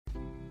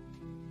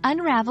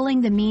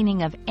Unraveling the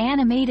meaning of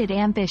animated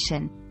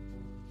ambition.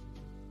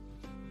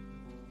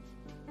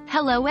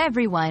 Hello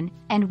everyone,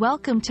 and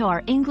welcome to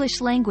our English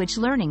language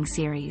learning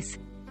series.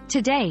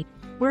 Today,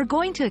 we're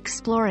going to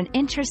explore an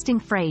interesting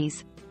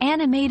phrase,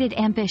 animated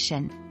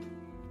ambition.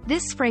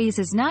 This phrase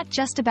is not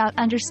just about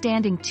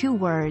understanding two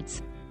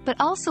words, but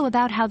also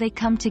about how they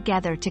come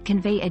together to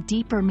convey a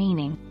deeper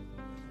meaning.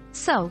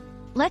 So,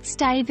 let's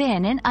dive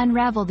in and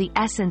unravel the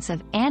essence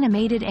of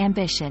animated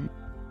ambition.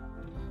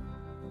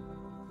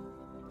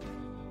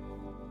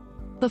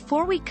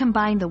 Before we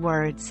combine the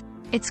words,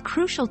 it's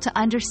crucial to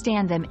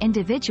understand them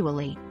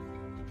individually.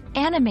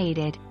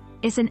 Animated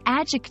is an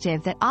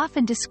adjective that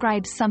often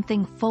describes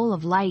something full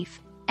of life,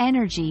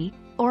 energy,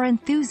 or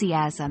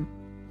enthusiasm.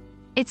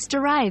 It's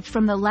derived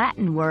from the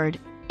Latin word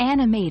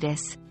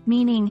animatus,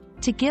 meaning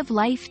to give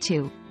life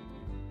to.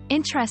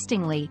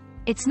 Interestingly,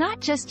 it's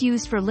not just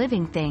used for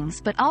living things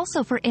but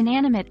also for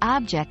inanimate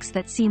objects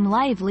that seem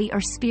lively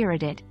or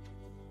spirited.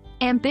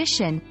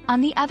 Ambition, on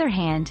the other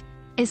hand,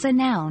 is a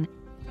noun.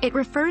 It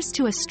refers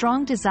to a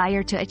strong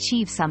desire to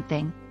achieve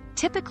something,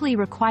 typically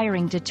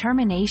requiring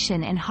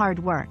determination and hard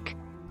work.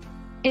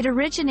 It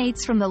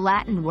originates from the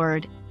Latin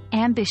word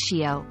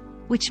ambitio,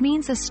 which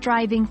means a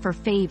striving for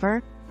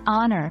favor,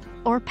 honor,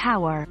 or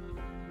power.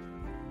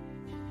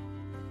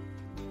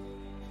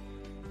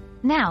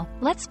 Now,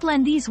 let's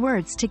blend these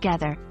words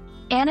together.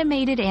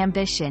 Animated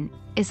ambition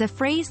is a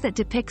phrase that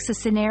depicts a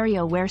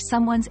scenario where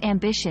someone's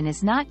ambition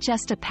is not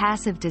just a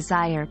passive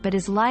desire but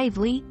is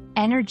lively,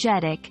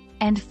 energetic,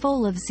 and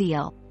full of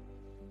zeal.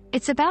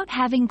 It's about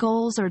having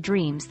goals or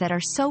dreams that are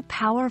so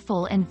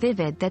powerful and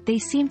vivid that they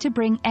seem to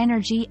bring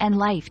energy and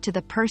life to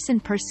the person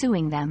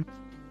pursuing them.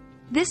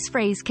 This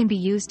phrase can be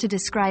used to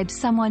describe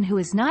someone who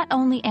is not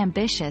only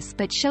ambitious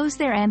but shows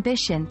their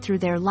ambition through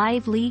their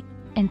lively,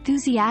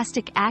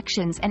 enthusiastic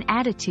actions and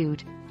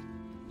attitude.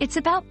 It's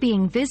about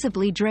being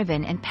visibly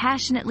driven and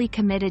passionately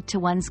committed to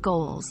one's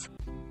goals.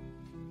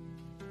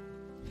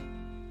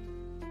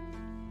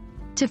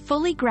 To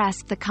fully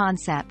grasp the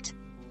concept,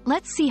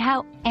 let's see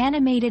how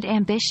animated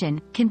ambition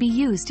can be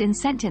used in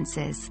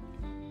sentences.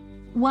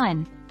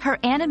 1. Her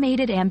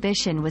animated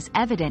ambition was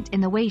evident in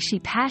the way she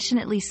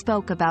passionately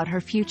spoke about her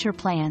future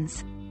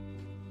plans.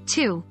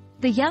 2.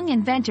 The young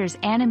inventor's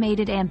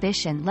animated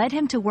ambition led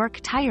him to work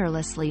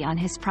tirelessly on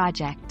his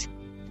project.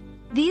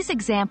 These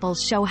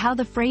examples show how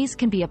the phrase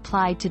can be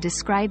applied to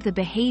describe the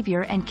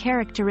behavior and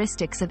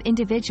characteristics of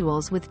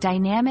individuals with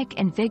dynamic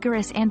and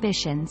vigorous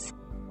ambitions.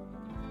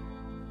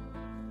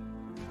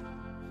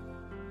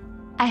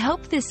 I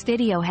hope this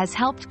video has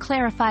helped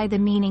clarify the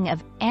meaning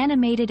of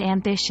animated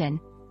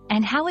ambition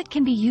and how it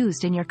can be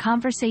used in your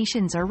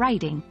conversations or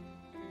writing.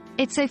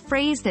 It's a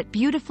phrase that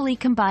beautifully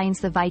combines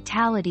the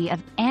vitality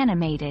of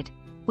animated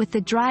with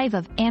the drive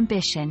of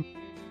ambition.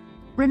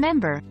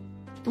 Remember,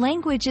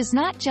 language is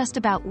not just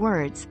about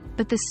words,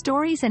 but the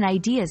stories and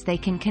ideas they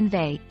can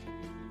convey.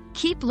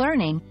 Keep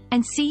learning,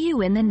 and see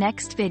you in the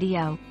next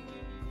video.